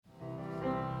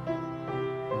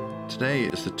Today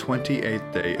is the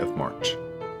 28th day of March,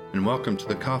 and welcome to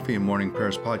the Coffee and Morning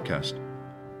Prayers podcast.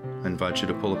 I invite you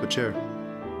to pull up a chair,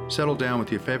 settle down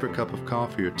with your favorite cup of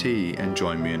coffee or tea, and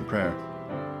join me in prayer.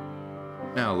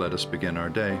 Now let us begin our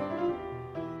day.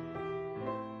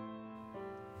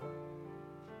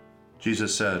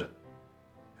 Jesus said,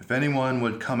 "If anyone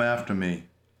would come after me,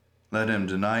 let him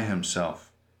deny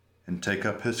himself and take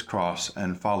up his cross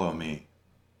and follow me."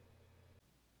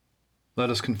 Let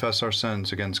us confess our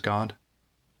sins against God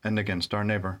and against our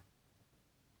neighbor.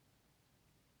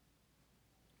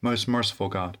 Most merciful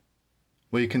God,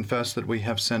 we confess that we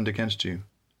have sinned against you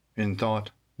in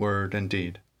thought, word, and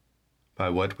deed, by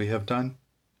what we have done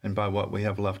and by what we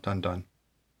have left undone.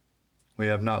 We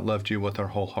have not loved you with our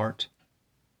whole heart.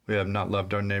 We have not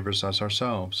loved our neighbors as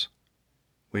ourselves.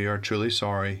 We are truly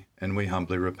sorry, and we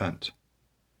humbly repent.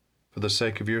 For the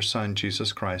sake of your Son,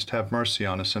 Jesus Christ, have mercy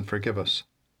on us and forgive us,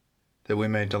 that we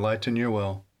may delight in your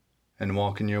will and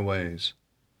walk in your ways,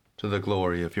 to the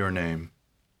glory of your name.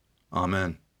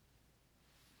 Amen.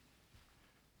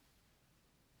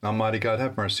 Almighty God,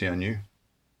 have mercy on you,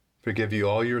 forgive you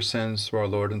all your sins through our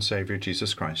Lord and Savior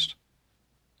Jesus Christ,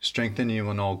 strengthen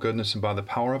you in all goodness, and by the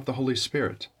power of the Holy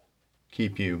Spirit,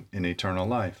 keep you in eternal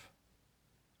life.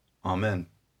 Amen.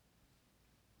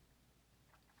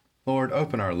 Lord,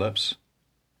 open our lips,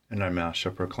 and our mouth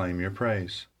shall proclaim your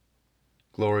praise.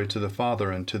 Glory to the Father,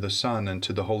 and to the Son, and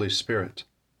to the Holy Spirit,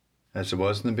 as it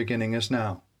was in the beginning, is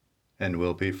now, and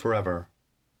will be forever.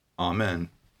 Amen.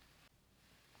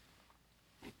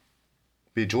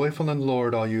 Be joyful in the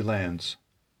Lord, all you lands.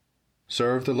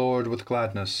 Serve the Lord with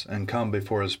gladness, and come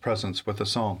before his presence with a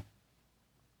song.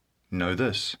 Know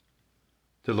this,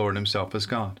 the Lord himself is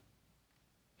God.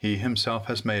 He himself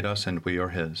has made us, and we are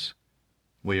his.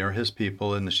 We are his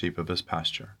people and the sheep of his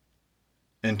pasture.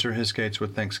 Enter his gates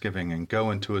with thanksgiving, and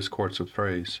go into his courts with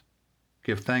praise.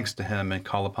 Give thanks to him, and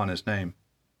call upon his name.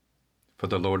 For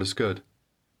the Lord is good.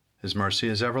 His mercy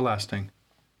is everlasting,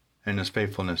 and his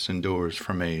faithfulness endures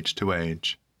from age to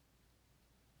age.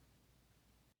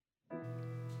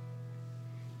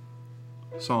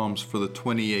 Psalms for the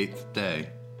 28th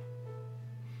day.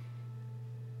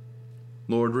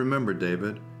 Lord, remember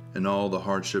David and all the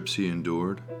hardships he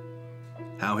endured,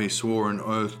 how he swore an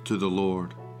oath to the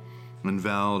Lord and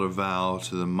vowed a vow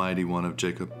to the Mighty One of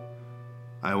Jacob.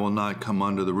 I will not come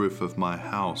under the roof of my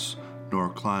house, nor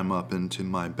climb up into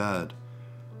my bed.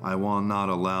 I will not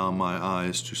allow my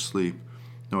eyes to sleep,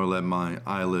 nor let my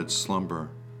eyelids slumber,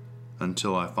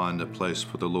 until I find a place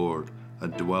for the Lord, a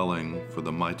dwelling for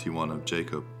the Mighty One of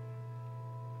Jacob.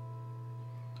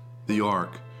 The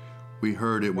ark, we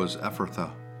heard it was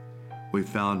Ephrathah. We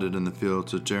found it in the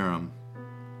fields of Jearim.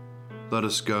 Let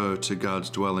us go to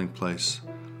God's dwelling place.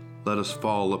 Let us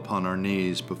fall upon our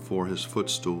knees before his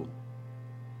footstool.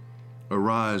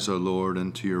 Arise, O Lord,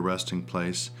 into your resting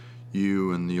place,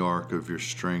 you in the ark of your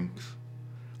strength.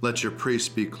 Let your priests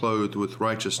be clothed with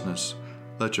righteousness.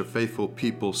 Let your faithful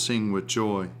people sing with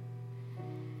joy.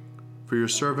 For your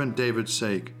servant David's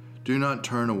sake, do not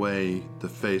turn away the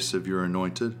face of your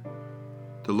anointed.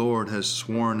 The Lord has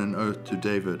sworn an oath to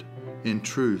David. In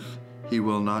truth, he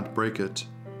will not break it.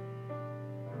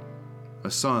 A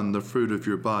son, the fruit of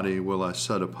your body, will I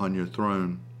set upon your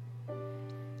throne.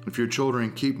 If your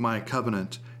children keep my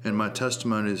covenant and my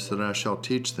testimonies that I shall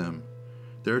teach them,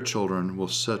 their children will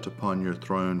sit upon your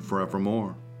throne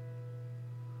forevermore.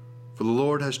 For the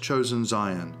Lord has chosen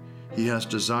Zion. He has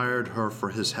desired her for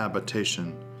his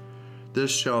habitation.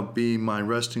 This shall be my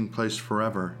resting place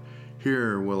forever.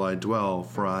 Here will I dwell,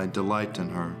 for I delight in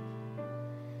her.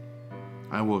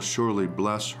 I will surely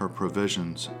bless her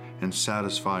provisions and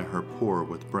satisfy her poor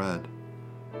with bread.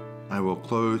 I will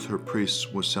clothe her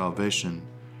priests with salvation,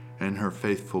 and her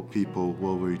faithful people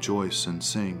will rejoice and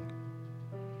sing.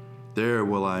 There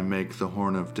will I make the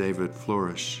horn of David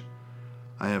flourish.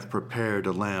 I have prepared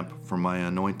a lamp for my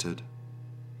anointed.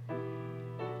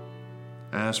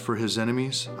 As for his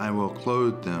enemies, I will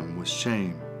clothe them with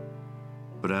shame,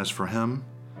 but as for him,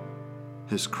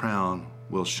 his crown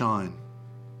will shine.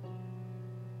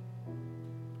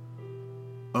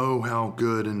 Oh, how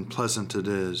good and pleasant it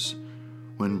is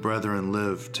when brethren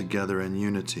live together in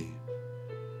unity.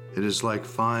 It is like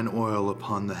fine oil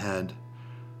upon the head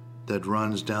that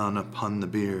runs down upon the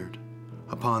beard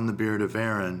of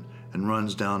Aaron, and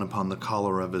runs down upon the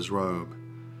collar of his robe.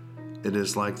 It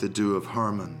is like the dew of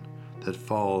Hermon that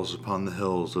falls upon the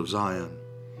hills of Zion.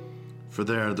 For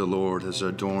there the Lord has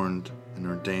adorned and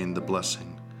ordained the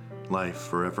blessing, life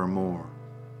forevermore.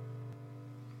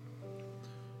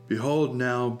 Behold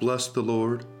now, bless the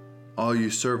Lord, all you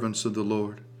servants of the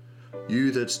Lord, you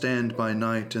that stand by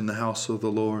night in the house of the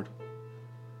Lord.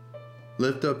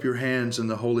 Lift up your hands in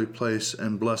the holy place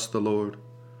and bless the Lord.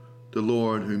 The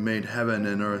Lord who made heaven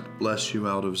and earth bless you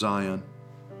out of Zion.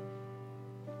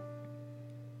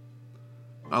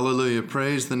 Alleluia,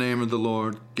 praise the name of the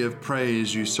Lord. Give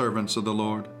praise, you servants of the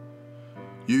Lord.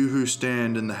 You who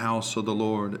stand in the house of the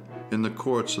Lord, in the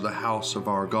courts of the house of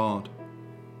our God.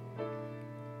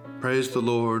 Praise the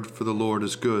Lord, for the Lord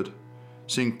is good.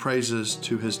 Sing praises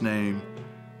to his name,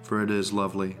 for it is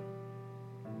lovely.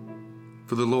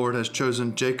 For the Lord has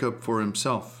chosen Jacob for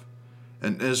himself,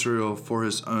 and Israel for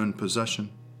his own possession.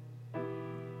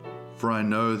 For I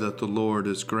know that the Lord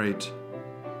is great,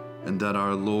 and that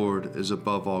our Lord is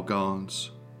above all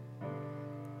gods.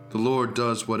 The Lord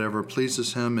does whatever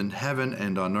pleases him in heaven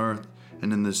and on earth,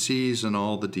 and in the seas and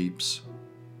all the deeps.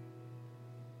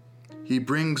 He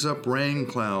brings up rain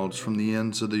clouds from the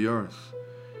ends of the earth.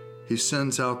 He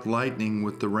sends out lightning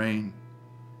with the rain,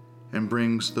 and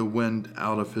brings the wind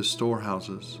out of his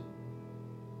storehouses.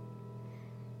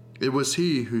 It was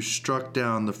he who struck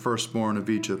down the firstborn of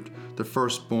Egypt, the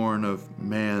firstborn of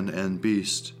man and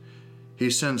beast. He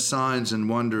sent signs and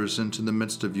wonders into the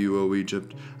midst of you, O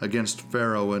Egypt, against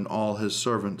Pharaoh and all his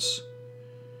servants.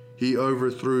 He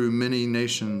overthrew many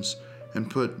nations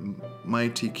and put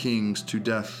mighty kings to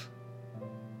death.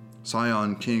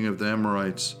 Sihon, king of the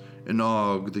Amorites, and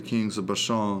Og, the kings of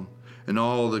Bashan, and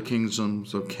all the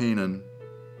kingdoms of Canaan.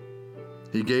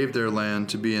 He gave their land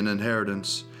to be an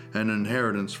inheritance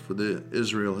for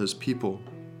Israel, his people.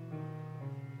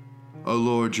 O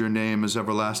Lord, your name is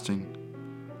everlasting.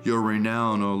 Your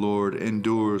renown, O Lord,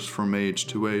 endures from age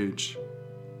to age.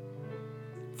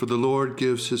 For the Lord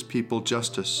gives his people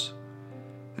justice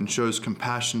and shows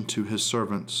compassion to his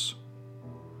servants.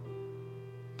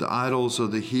 The idols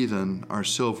of the heathen are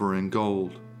silver and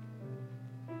gold,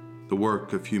 the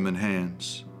work of human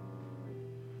hands.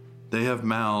 They have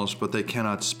mouths, but they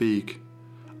cannot speak.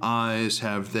 Eyes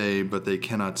have they, but they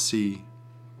cannot see.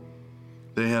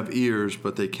 They have ears,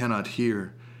 but they cannot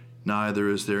hear. Neither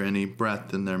is there any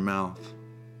breath in their mouth.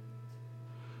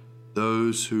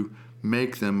 Those who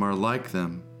make them are like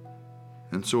them,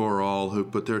 and so are all who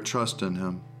put their trust in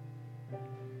him.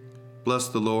 Bless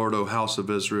the Lord, O house of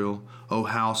Israel, O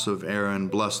house of Aaron,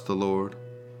 bless the Lord.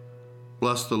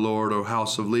 Bless the Lord, O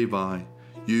house of Levi,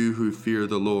 you who fear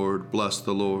the Lord, bless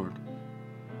the Lord.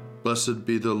 Blessed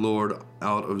be the Lord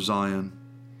out of Zion,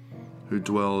 who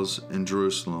dwells in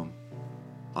Jerusalem.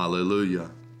 Alleluia.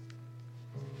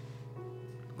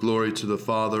 Glory to the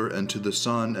Father, and to the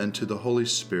Son, and to the Holy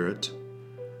Spirit,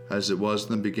 as it was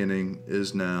in the beginning,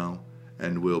 is now,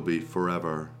 and will be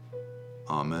forever.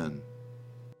 Amen.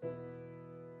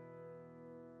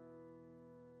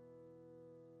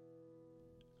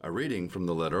 A reading from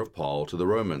the letter of Paul to the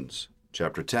Romans,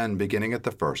 chapter 10, beginning at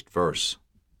the first verse.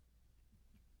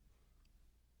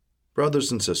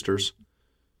 Brothers and sisters,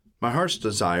 my heart's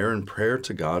desire and prayer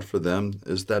to God for them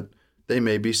is that they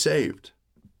may be saved.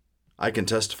 I can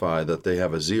testify that they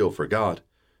have a zeal for God,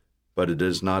 but it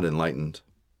is not enlightened.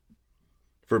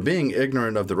 For being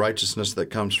ignorant of the righteousness that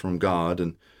comes from God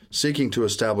and seeking to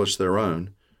establish their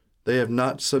own, they have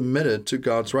not submitted to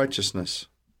God's righteousness.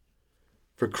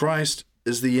 For Christ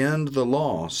is the end of the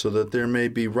law, so that there may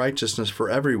be righteousness for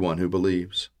everyone who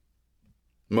believes.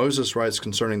 Moses writes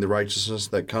concerning the righteousness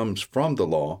that comes from the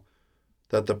law,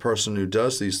 that the person who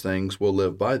does these things will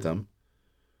live by them.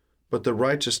 But the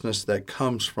righteousness that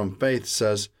comes from faith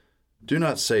says, do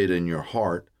not say it in your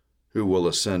heart, who will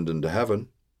ascend into heaven,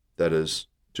 that is,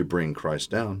 to bring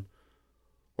Christ down,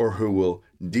 or who will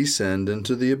descend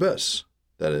into the abyss,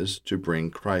 that is, to bring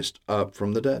Christ up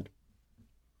from the dead.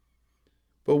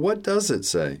 But what does it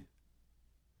say?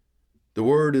 The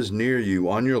word is near you,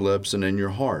 on your lips and in your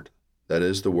heart, that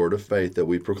is, the word of faith that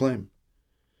we proclaim.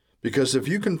 Because if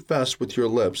you confess with your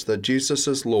lips that Jesus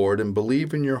is Lord and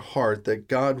believe in your heart that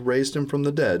God raised him from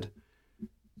the dead,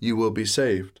 you will be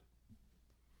saved.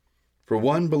 For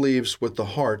one believes with the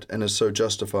heart and is so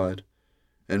justified,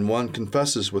 and one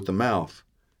confesses with the mouth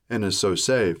and is so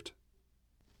saved.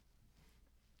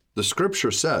 The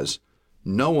Scripture says,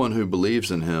 no one who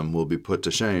believes in him will be put to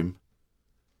shame.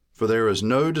 For there is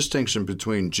no distinction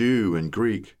between Jew and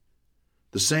Greek.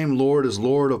 The same Lord is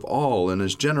Lord of all and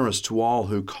is generous to all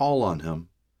who call on him.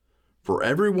 For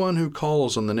everyone who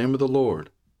calls on the name of the Lord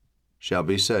shall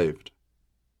be saved.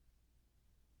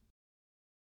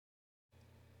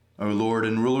 O Lord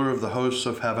and ruler of the hosts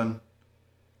of heaven,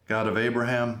 God of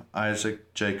Abraham,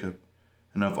 Isaac, Jacob,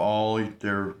 and of all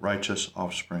their righteous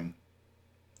offspring,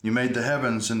 you made the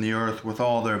heavens and the earth with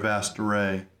all their vast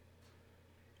array.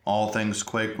 All things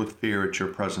quake with fear at your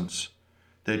presence.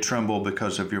 They tremble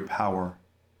because of your power.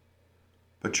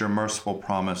 But your merciful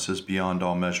promise is beyond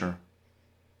all measure.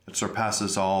 It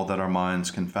surpasses all that our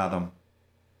minds can fathom.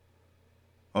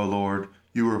 O Lord,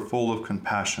 you are full of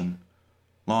compassion,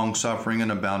 long-suffering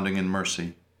and abounding in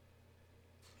mercy.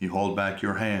 You hold back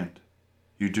your hand.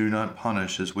 You do not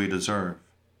punish as we deserve.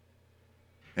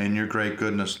 In your great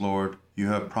goodness, Lord, you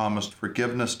have promised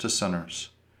forgiveness to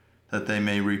sinners, that they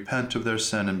may repent of their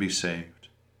sin and be saved.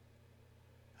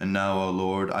 And now, O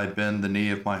Lord, I bend the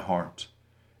knee of my heart,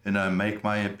 and I make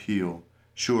my appeal,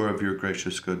 sure of your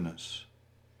gracious goodness.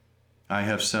 I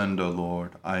have sinned, O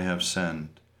Lord, I have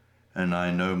sinned, and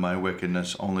I know my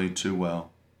wickedness only too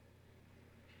well.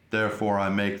 Therefore I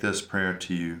make this prayer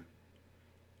to you.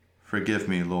 Forgive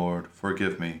me, Lord,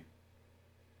 forgive me.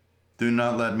 Do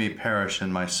not let me perish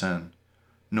in my sin,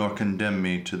 nor condemn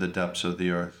me to the depths of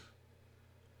the earth.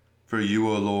 For you,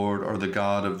 O Lord, are the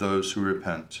God of those who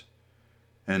repent,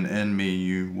 and in me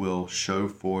you will show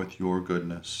forth your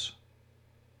goodness.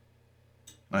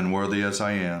 Unworthy as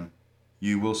I am,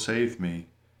 you will save me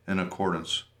in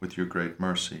accordance with your great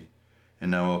mercy,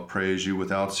 and I will praise you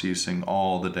without ceasing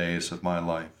all the days of my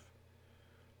life.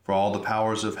 For all the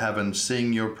powers of heaven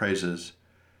sing your praises,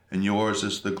 and yours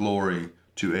is the glory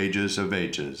to ages of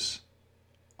ages.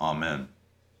 Amen.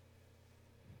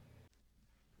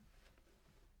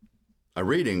 A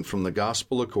reading from the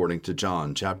Gospel according to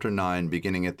John, chapter 9,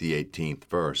 beginning at the 18th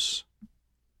verse.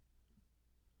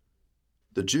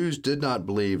 The Jews did not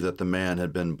believe that the man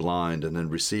had been blind and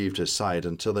had received his sight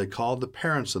until they called the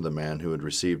parents of the man who had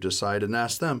received his sight and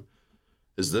asked them,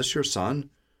 "Is this your son,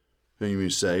 whom you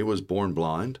say was born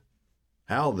blind?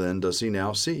 How then does he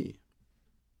now see?"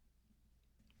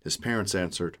 His parents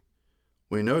answered,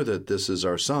 "We know that this is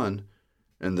our son,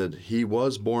 and that he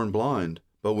was born blind,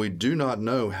 but we do not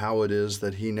know how it is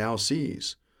that he now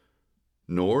sees.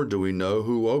 Nor do we know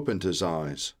who opened his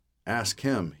eyes. Ask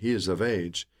him, he is of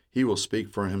age. He will speak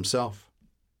for himself."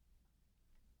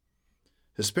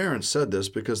 His parents said this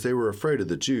because they were afraid of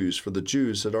the Jews, for the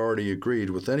Jews had already agreed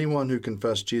with anyone who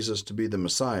confessed Jesus to be the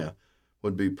Messiah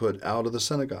would be put out of the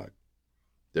synagogue.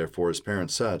 Therefore his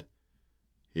parents said,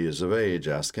 "He is of age,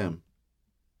 ask him."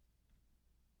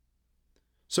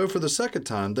 So for the second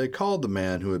time they called the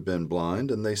man who had been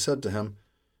blind, and they said to him,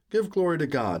 "Give glory to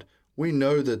God. We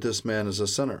know that this man is a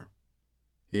sinner."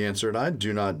 He answered, "I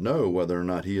do not know whether or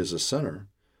not he is a sinner.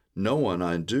 No one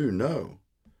I do know,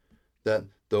 that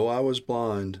though I was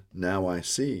blind, now I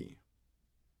see."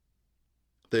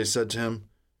 They said to him,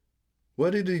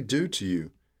 "What did he do to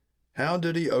you? How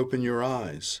did he open your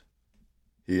eyes?"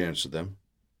 He answered them,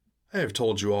 "I have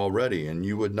told you already, and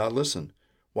you would not listen.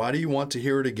 Why do you want to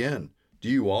hear it again? Do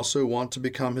you also want to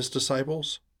become his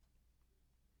disciples?"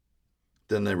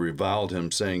 Then they reviled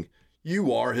him, saying,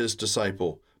 "You are his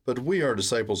disciple, but we are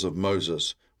disciples of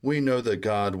Moses. We know that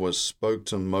God spoke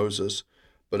to Moses,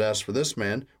 but as for this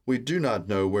man, we do not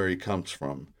know where he comes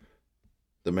from."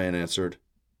 The man answered,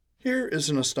 "Here is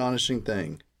an astonishing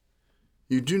thing.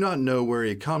 You do not know where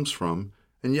he comes from,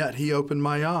 and yet he opened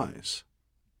my eyes.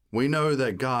 We know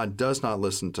that God does not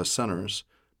listen to sinners,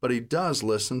 but he does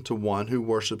listen to one who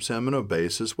worships him and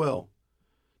obeys his will.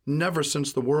 Never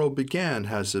since the world began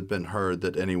has it been heard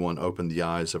that anyone opened the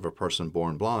eyes of a person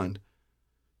born blind.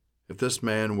 If this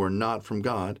man were not from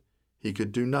God, he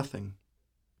could do nothing."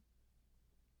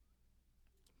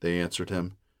 They answered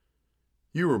him,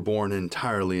 "You were born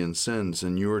entirely in sins,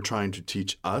 and you are trying to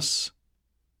teach us?"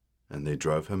 And they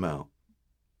drove him out.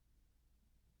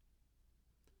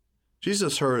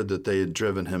 Jesus heard that they had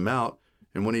driven him out,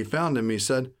 and when he found him, he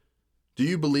said, "Do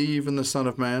you believe in the Son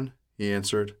of Man?" He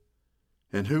answered,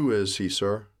 "And who is he,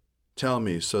 sir? Tell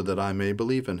me, so that I may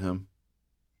believe in him."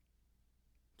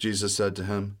 Jesus said to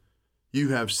him, "You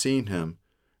have seen him,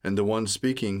 and the one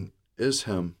speaking is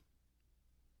him."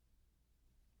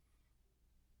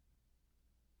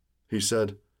 He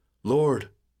said, "Lord,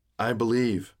 I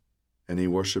believe," and he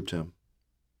worshipped him.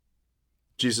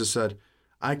 Jesus said,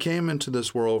 "I came into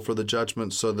this world for the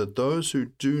judgment so that those who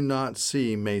do not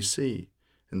see may see,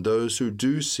 and those who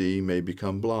do see may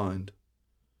become blind."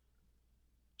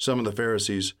 Some of the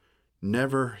Pharisees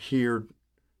never heard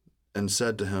and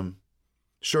said to him,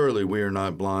 "Surely we are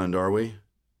not blind, are we?"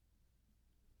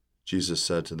 Jesus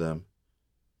said to them,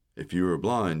 "If you were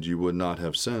blind, you would not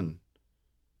have sinned.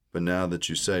 But now that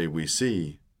you say, 'We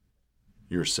see,'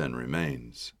 your sin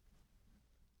remains."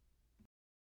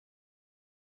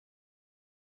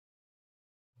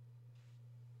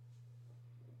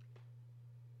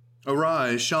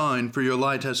 Arise, shine, for your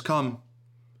light has come,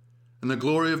 and the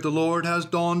glory of the Lord has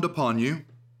dawned upon you.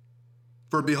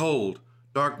 For behold,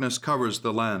 darkness covers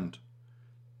the land,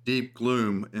 deep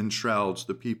gloom enshrouds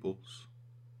the peoples.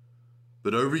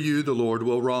 But over you the Lord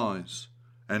will rise,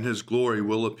 and his glory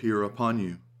will appear upon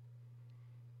you.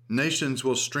 Nations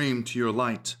will stream to your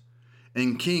light,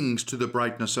 and kings to the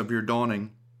brightness of your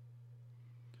dawning.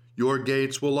 Your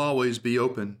gates will always be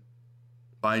open.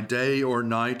 By day or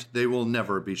night they will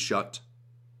never be shut.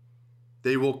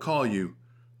 They will call you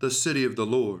the city of the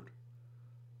Lord,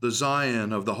 the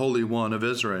Zion of the Holy One of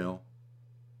Israel.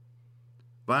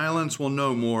 Violence will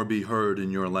no more be heard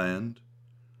in your land,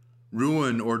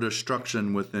 ruin or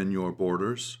destruction within your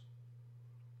borders.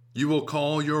 You will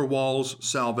call your walls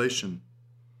salvation,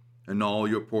 and all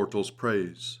your portals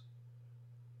praise.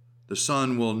 The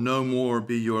sun will no more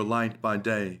be your light by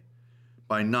day.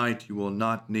 By night you will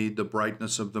not need the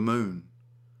brightness of the moon.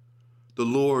 The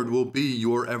Lord will be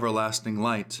your everlasting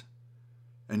light,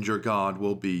 and your God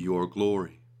will be your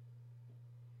glory.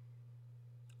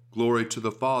 Glory to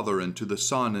the Father, and to the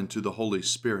Son, and to the Holy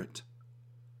Spirit,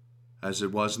 as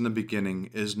it was in the beginning,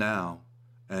 is now,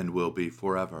 and will be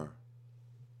forever.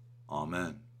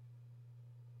 Amen.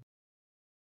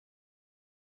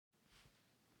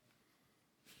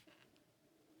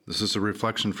 This is a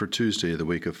reflection for Tuesday of the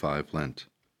week of 5 Lent,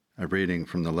 a reading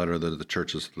from the letter to the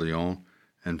churches of Lyon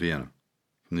and Vienna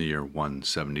from the year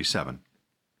 177.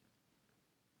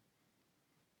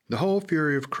 The whole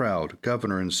fury of crowd,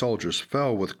 governor, and soldiers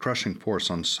fell with crushing force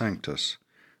on Sanctus,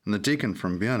 and the deacon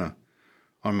from Vienna,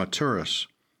 Armaturus,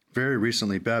 very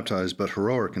recently baptized but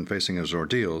heroic in facing his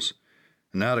ordeals,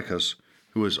 and Atticus,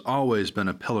 who has always been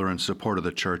a pillar in support of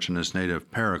the church in his native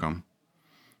Pergamum,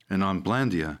 and on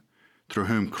Blandia, through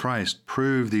whom Christ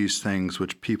proved these things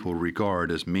which people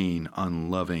regard as mean,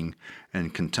 unloving,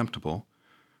 and contemptible,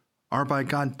 are by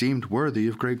God deemed worthy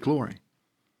of great glory,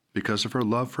 because of her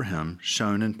love for him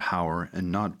shown in power and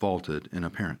not vaunted in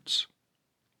appearance.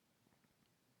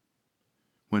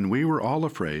 When we were all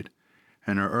afraid,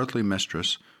 and our earthly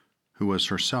mistress, who was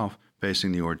herself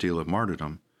facing the ordeal of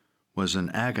martyrdom, was in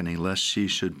agony lest she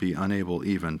should be unable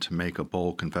even to make a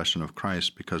bold confession of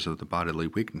Christ because of the bodily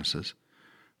weaknesses,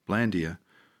 Blandia,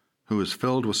 who was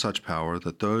filled with such power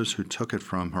that those who took it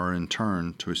from her in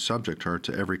turn to subject her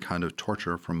to every kind of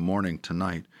torture from morning to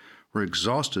night were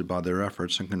exhausted by their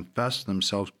efforts and confessed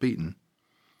themselves beaten,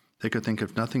 they could think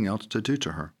of nothing else to do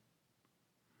to her.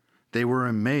 They were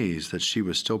amazed that she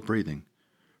was still breathing,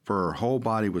 for her whole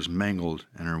body was mangled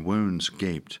and her wounds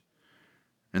gaped,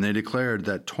 and they declared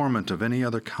that torment of any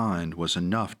other kind was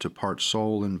enough to part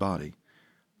soul and body,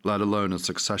 let alone a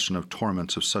succession of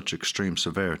torments of such extreme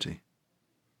severity.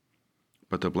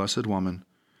 But the Blessed Woman,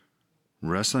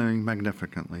 wrestling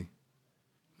magnificently,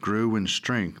 grew in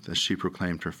strength as she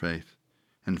proclaimed her faith,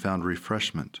 and found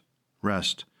refreshment,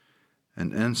 rest,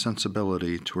 and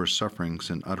insensibility to her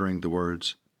sufferings in uttering the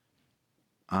words,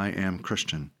 "I am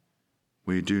Christian.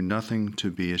 We do nothing to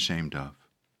be ashamed of."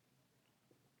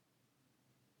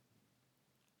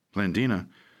 Blandina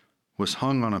was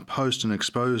hung on a post and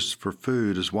exposed for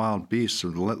food as wild beasts are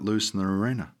let loose in the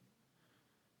arena.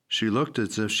 She looked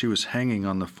as if she was hanging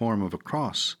on the form of a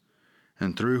cross,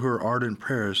 and through her ardent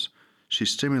prayers she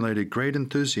stimulated great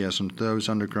enthusiasm to those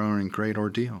undergoing great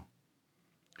ordeal,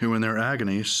 who in their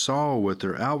agony saw with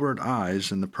their outward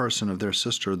eyes in the person of their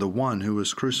sister the one who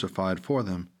was crucified for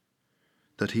them,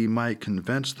 that he might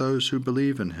convince those who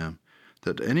believe in him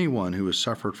that anyone who has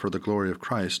suffered for the glory of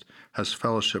Christ has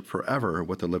fellowship forever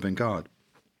with the living God.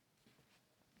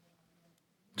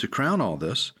 To crown all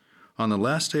this, on the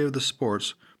last day of the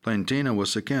sports, Blandina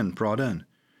was again brought in,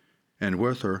 and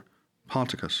with her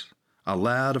Ponticus, a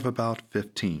lad of about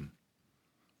 15.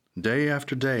 Day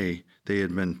after day they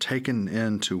had been taken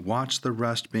in to watch the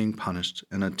rest being punished,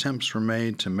 and attempts were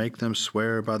made to make them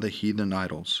swear by the heathen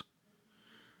idols.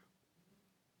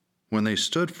 When they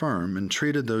stood firm and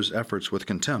treated those efforts with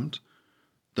contempt,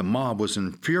 the mob was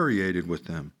infuriated with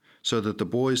them, so that the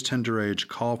boy's tender age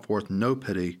called forth no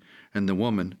pity and the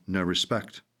woman no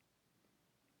respect.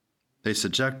 They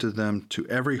subjected them to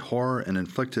every horror and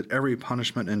inflicted every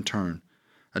punishment in turn,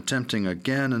 attempting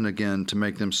again and again to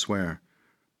make them swear,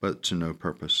 but to no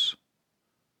purpose.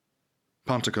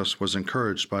 Ponticus was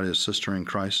encouraged by his sister in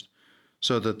Christ,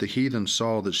 so that the heathen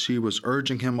saw that she was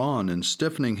urging him on and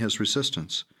stiffening his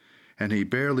resistance, and he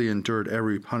barely endured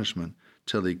every punishment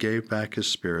till he gave back his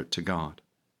spirit to God.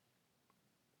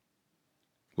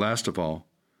 Last of all,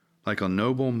 like a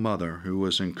noble mother who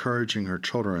was encouraging her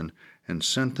children and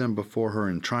sent them before her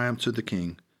in triumph to the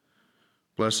king,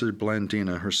 Blessed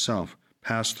Blandina herself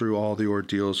passed through all the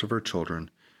ordeals of her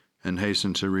children and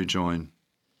hastened to rejoin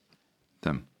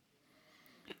them,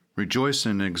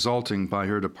 rejoicing and exulting by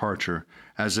her departure,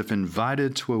 as if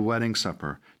invited to a wedding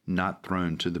supper, not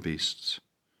thrown to the beasts.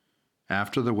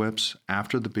 After the whips,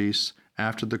 after the beasts,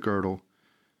 after the girdle,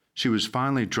 she was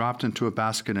finally dropped into a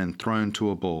basket and thrown to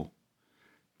a bull.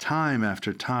 Time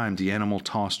after time the animal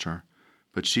tossed her,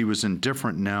 but she was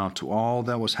indifferent now to all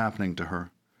that was happening to her,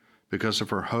 because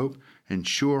of her hope and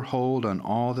sure hold on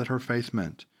all that her faith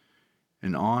meant,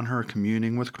 and on her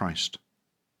communing with Christ.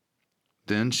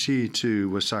 Then she, too,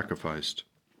 was sacrificed,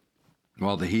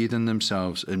 while the heathen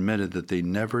themselves admitted that they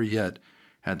never yet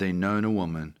had they known a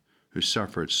woman who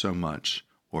suffered so much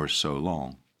or so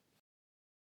long.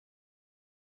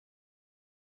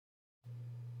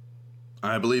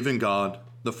 I believe in God,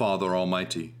 the Father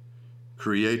Almighty,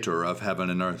 creator of heaven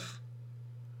and earth.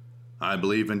 I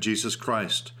believe in Jesus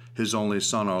Christ, his only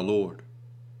Son, our Lord.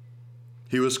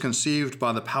 He was conceived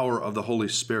by the power of the Holy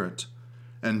Spirit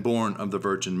and born of the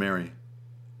Virgin Mary,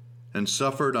 and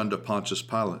suffered under Pontius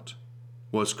Pilate,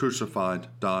 was crucified,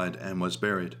 died, and was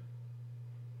buried.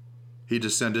 He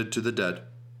descended to the dead.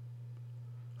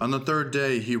 On the third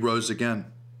day he rose again.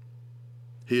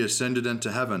 He ascended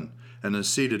into heaven and is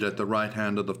seated at the right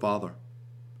hand of the Father.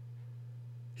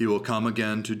 He will come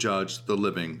again to judge the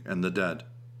living and the dead.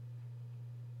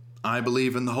 I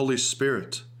believe in the Holy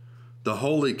Spirit, the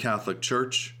Holy Catholic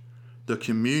Church, the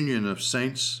communion of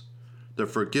saints, the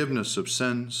forgiveness of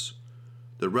sins,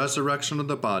 the resurrection of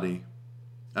the body,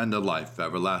 and the life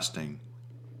everlasting.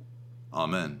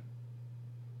 Amen.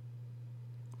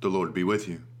 The Lord be with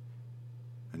you,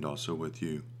 and also with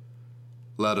you.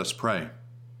 Let us pray.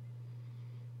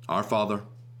 Our Father,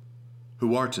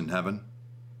 who art in heaven,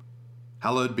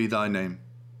 hallowed be thy name.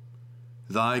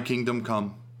 Thy kingdom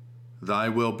come, thy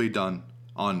will be done,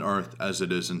 on earth as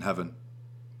it is in heaven.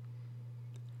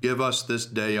 Give us this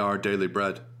day our daily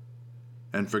bread,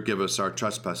 and forgive us our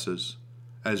trespasses,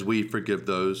 as we forgive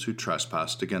those who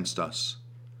trespass against us.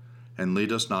 And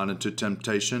lead us not into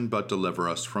temptation, but deliver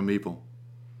us from evil.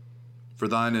 For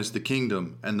thine is the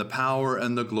kingdom, and the power,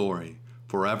 and the glory,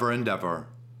 forever and ever.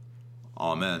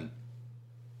 Amen.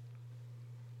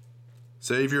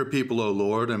 Save your people, O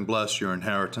Lord, and bless your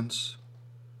inheritance.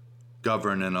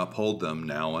 Govern and uphold them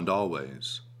now and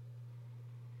always.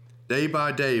 Day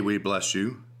by day we bless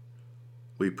you.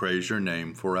 We praise your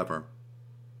name forever.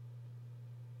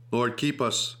 Lord, keep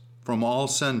us from all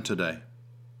sin today.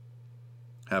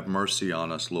 Have mercy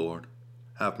on us, Lord.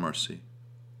 Have mercy.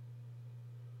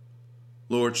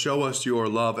 Lord, show us your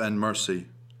love and mercy,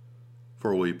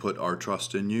 for we put our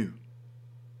trust in you.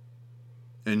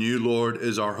 In you, Lord,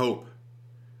 is our hope,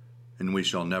 and we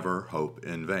shall never hope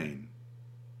in vain.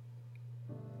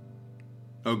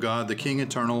 O God, the King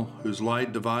eternal, whose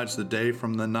light divides the day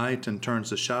from the night and turns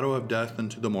the shadow of death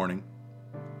into the morning,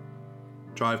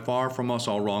 drive far from us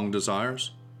all wrong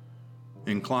desires,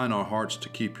 incline our hearts to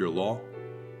keep your law,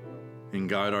 and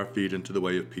guide our feet into the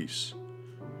way of peace,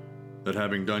 that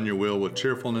having done your will with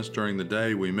cheerfulness during the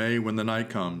day, we may, when the night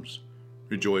comes,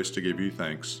 rejoice to give you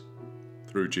thanks,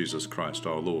 through Jesus Christ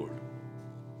our Lord.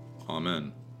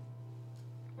 Amen.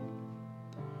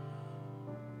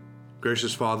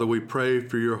 Gracious Father, we pray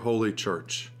for your holy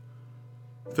church.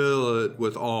 Fill it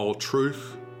with all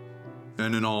truth,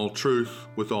 and in all truth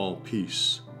with all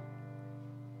peace.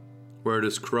 Where it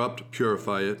is corrupt,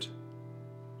 purify it.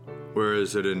 Where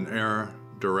is it in error,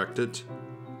 direct it.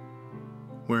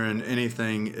 Where in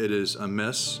anything it is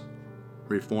amiss,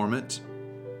 reform it.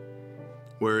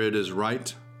 Where it is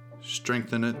right,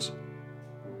 strengthen it.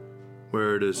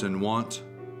 Where it is in want,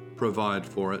 provide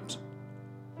for it.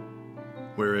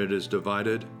 Where it is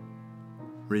divided,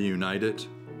 reunite it,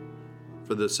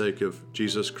 for the sake of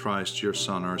Jesus Christ, your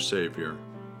Son, our Savior.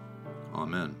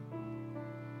 Amen.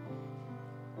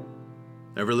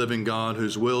 Ever living God,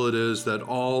 whose will it is that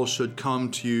all should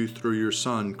come to you through your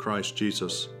Son, Christ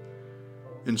Jesus,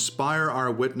 inspire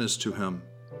our witness to him,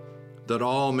 that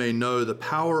all may know the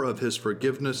power of his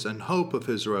forgiveness and hope of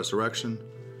his resurrection,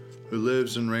 who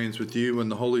lives and reigns with you in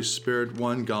the Holy Spirit,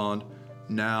 one God,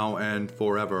 now and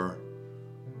forever.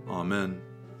 Amen.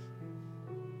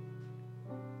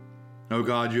 O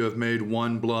God, you have made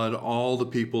one blood all the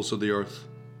peoples of the earth,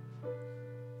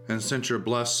 and sent your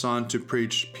blessed Son to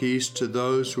preach peace to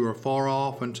those who are far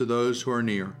off and to those who are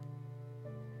near.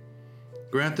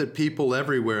 Grant that people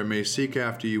everywhere may seek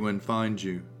after you and find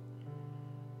you.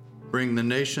 Bring the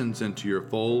nations into your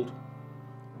fold,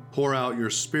 pour out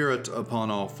your Spirit upon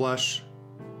all flesh,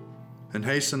 and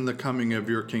hasten the coming of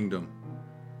your kingdom,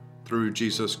 through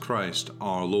Jesus Christ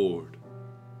our Lord.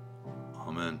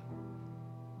 Amen.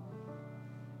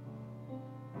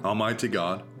 Almighty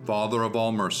God, Father of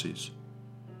all mercies,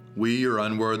 we, your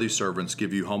unworthy servants,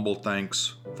 give you humble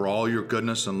thanks for all your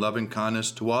goodness and loving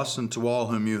kindness to us and to all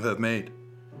whom you have made.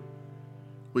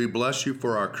 We bless you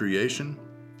for our creation,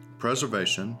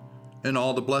 preservation, and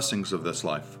all the blessings of this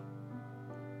life.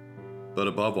 but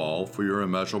above all, for your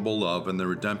immeasurable love and the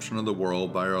redemption of the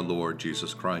world by our Lord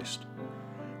Jesus Christ,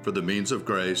 for the means of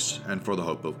grace and for the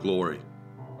hope of glory.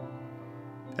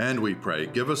 And we pray,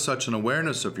 give us such an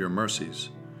awareness of your mercies,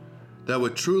 that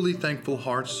with truly thankful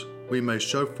hearts we may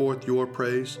show forth your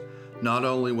praise, not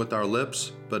only with our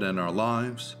lips, but in our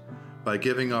lives, by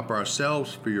giving up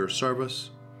ourselves for your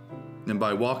service, and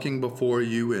by walking before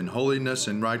you in holiness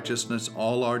and righteousness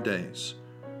all our days.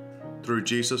 Through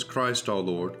Jesus Christ our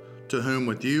Lord, to whom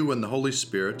with you and the Holy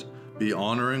Spirit be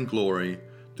honor and glory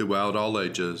throughout all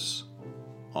ages.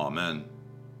 Amen.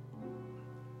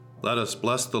 Let us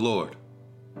bless the Lord.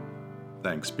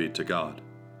 Thanks be to God.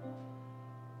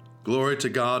 Glory to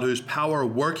God, whose power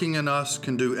working in us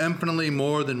can do infinitely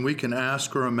more than we can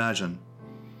ask or imagine.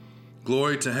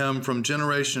 Glory to him from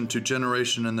generation to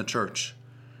generation in the church,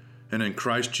 and in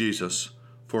Christ Jesus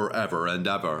forever and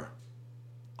ever.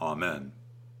 Amen.